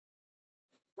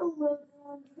Today we're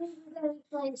going to be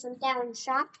playing some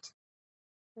downshot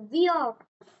VR.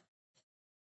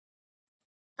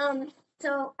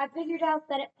 So I figured out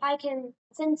that I can,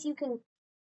 since you can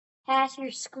hash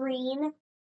your screen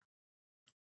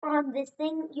on this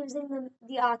thing using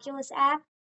the Oculus app,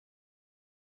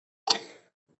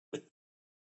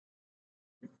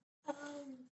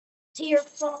 to your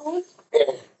phone,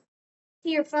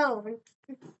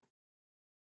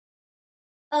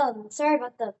 sorry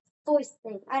about the voice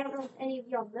thing. I don't know if any of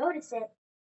y'all notice it,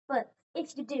 but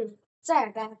if you do, sorry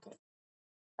about it.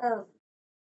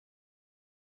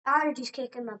 Allergies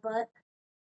kicking my butt.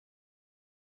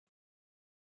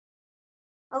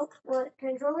 Oh, what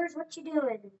controllers? What you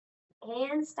doing?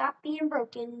 And stop being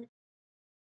broken.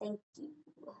 Thank you.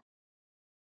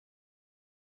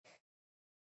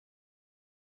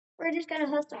 We're just gonna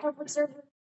host a public server.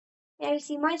 Yeah, you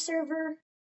see, my server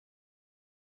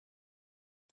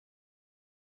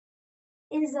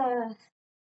is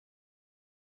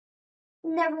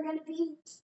never gonna be.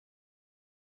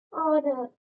 Oh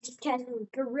no, just casual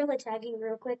gorilla tagging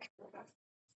real quick.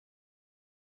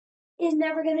 Is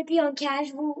never gonna be on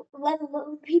casual, let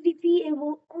alone PvP. It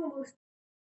will almost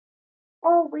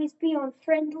always be on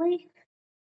friendly.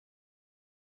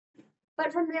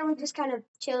 But from there, we just kind of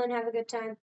chill and have a good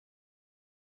time.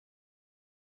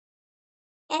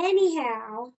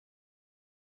 Anyhow,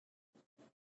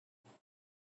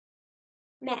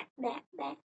 Matt.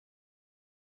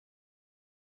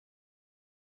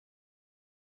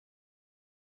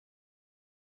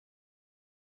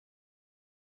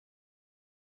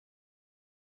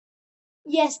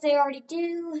 Yes, they already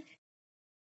do.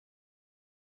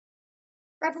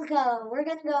 Replica. We're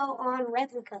gonna go on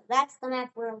Replica. That's the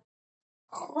map we're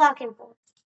looking for.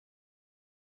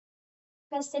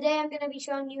 Because today I'm gonna be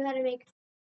showing you how to make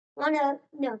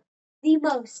the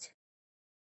most.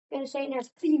 I'm gonna say it now.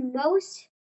 The most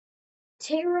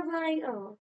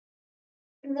terrifying.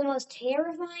 The most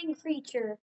terrifying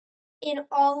creature in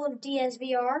all of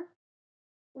DSVR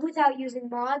without using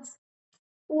mods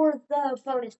or the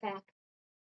bonus pack.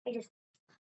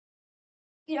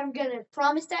 I'm gonna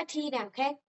promise that to you now,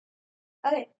 okay?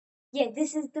 Okay. Yeah,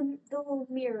 this is the little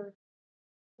mirror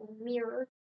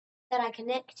that I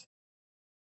connect.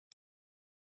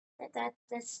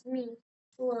 That's me.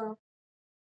 Hello.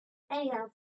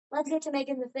 Anyhow, let's get to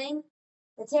making the thing.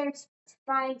 The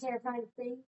terrifying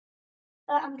thing.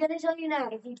 I'm gonna tell you now,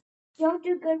 if you don't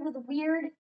do good with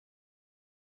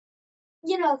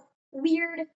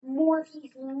weird morphy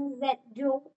things that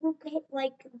don't look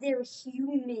like they're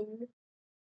human,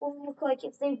 or look like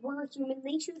if they were human,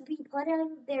 they should be put out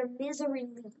of their misery.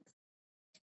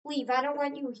 Leave. I don't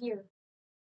want you here.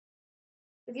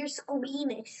 If you're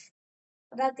squeamish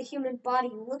about the human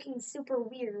body looking super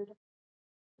weird,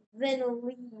 then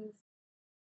leave.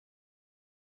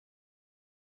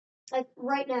 Like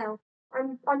right now,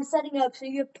 I'm setting up so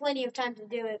you have plenty of time to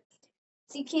do it.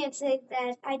 So you can't say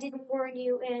that I didn't warn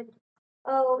you and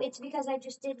it's because I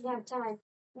just didn't have time.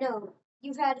 No,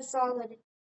 you've had a solid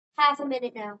half a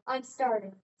minute now. I'm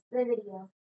starting the video.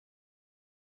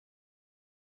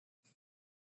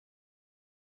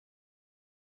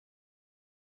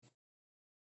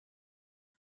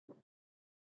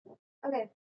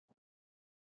 Okay.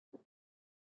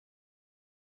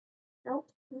 Nope,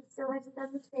 he still hasn't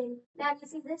done the thing. Now you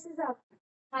see this is a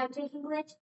time taking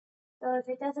glitch. So if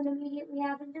it doesn't immediately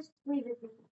happen, just leave it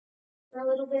for a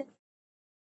little bit.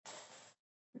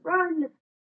 Run!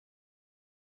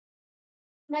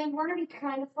 Now you want to be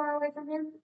kind of far away from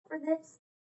him for this.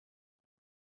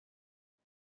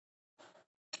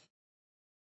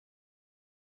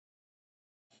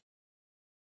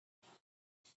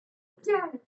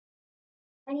 Darn it.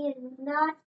 I need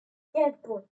not dead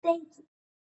boy. Thank you.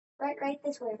 Right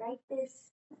this way. Right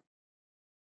this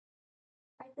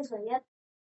way. Yep.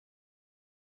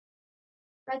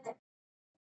 Right there.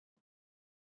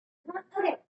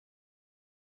 Okay.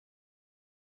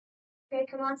 Okay,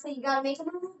 come on. So you gotta make him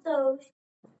a little doge.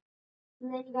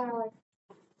 And then you gotta like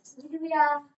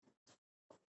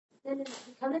then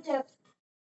become a doge.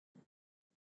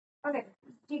 Okay.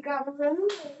 You gotta run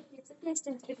away. It's a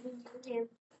distance between you and him.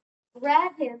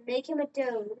 Grab him, make him a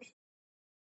doge.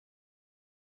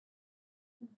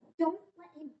 Don't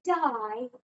let him die.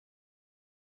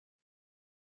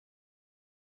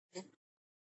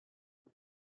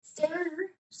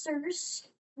 Sir,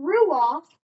 screw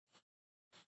off.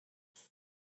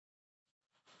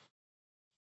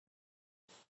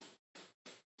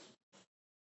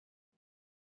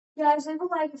 Guys, leave a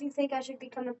like if you think I should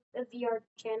become a VR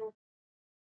channel.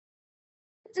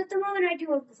 Because at the moment I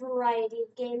do a variety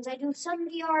of games. I do some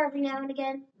VR every now and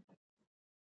again.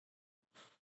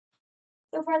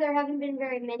 So far, there haven't been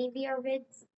very many VR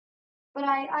vids, but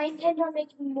I intend on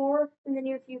making more in the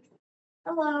near future.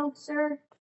 Hello, sir.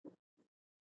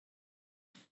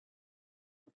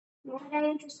 Might I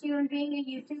interest you in being a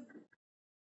YouTube?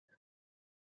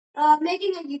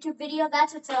 Making a YouTube video,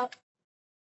 that's what's up.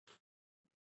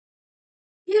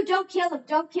 Dude, don't kill him.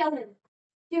 Don't kill him.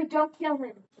 Dude, don't kill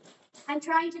him. I'm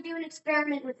trying to do an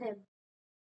experiment with him.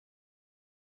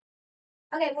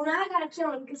 Okay, well now I gotta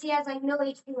kill him because he has like no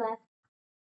HP left.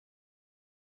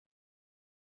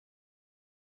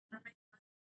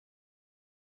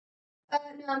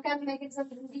 No, I'm kind of making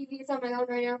something devious on my own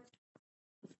right now.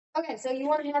 Okay, so you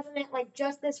want to have him at like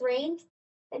just this range,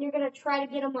 then you're gonna try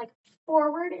to get him like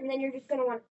forward, and then you're just gonna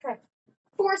want to try to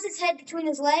force his head between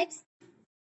his legs,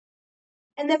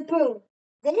 and then boom.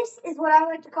 This is what I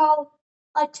like to call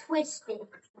a twisted.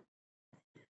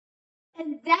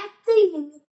 And that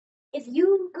thing, if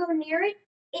you go near it,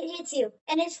 it hits you.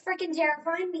 And it's freaking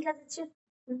terrifying because it's just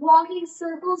walking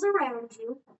circles around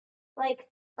you. Like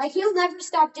he'll never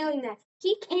stop doing that.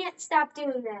 He can't stop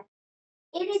doing that.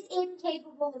 It is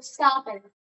incapable of stopping.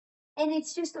 And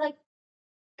it's just like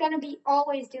gonna be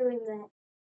always doing that.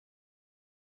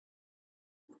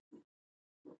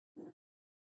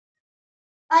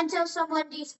 Until someone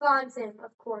despawns him,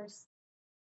 of course.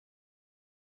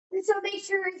 And so make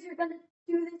sure if you're gonna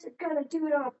do this, you're gonna do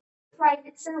it on a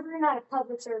private server, not a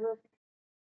public server.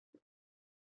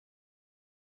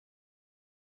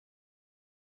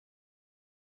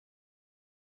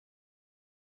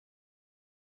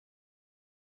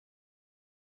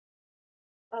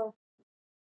 Oh.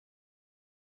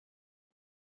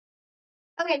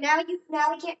 Okay, now we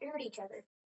can't hurt each other.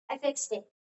 I fixed it.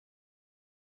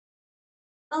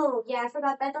 Oh yeah, I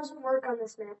forgot that doesn't work on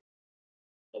this map.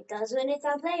 It does when it's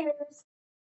on players.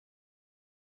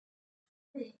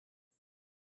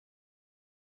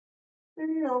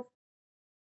 No.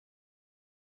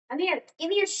 I'm here. Give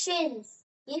me your shins.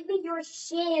 Give me your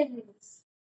shins.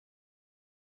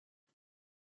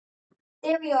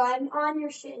 There we go. I'm on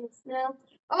your shins. No.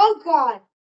 Oh god.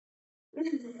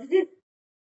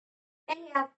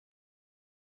 Anyhow,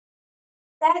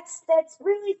 that's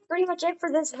really pretty much it for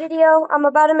this video. I'm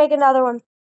about to make another one.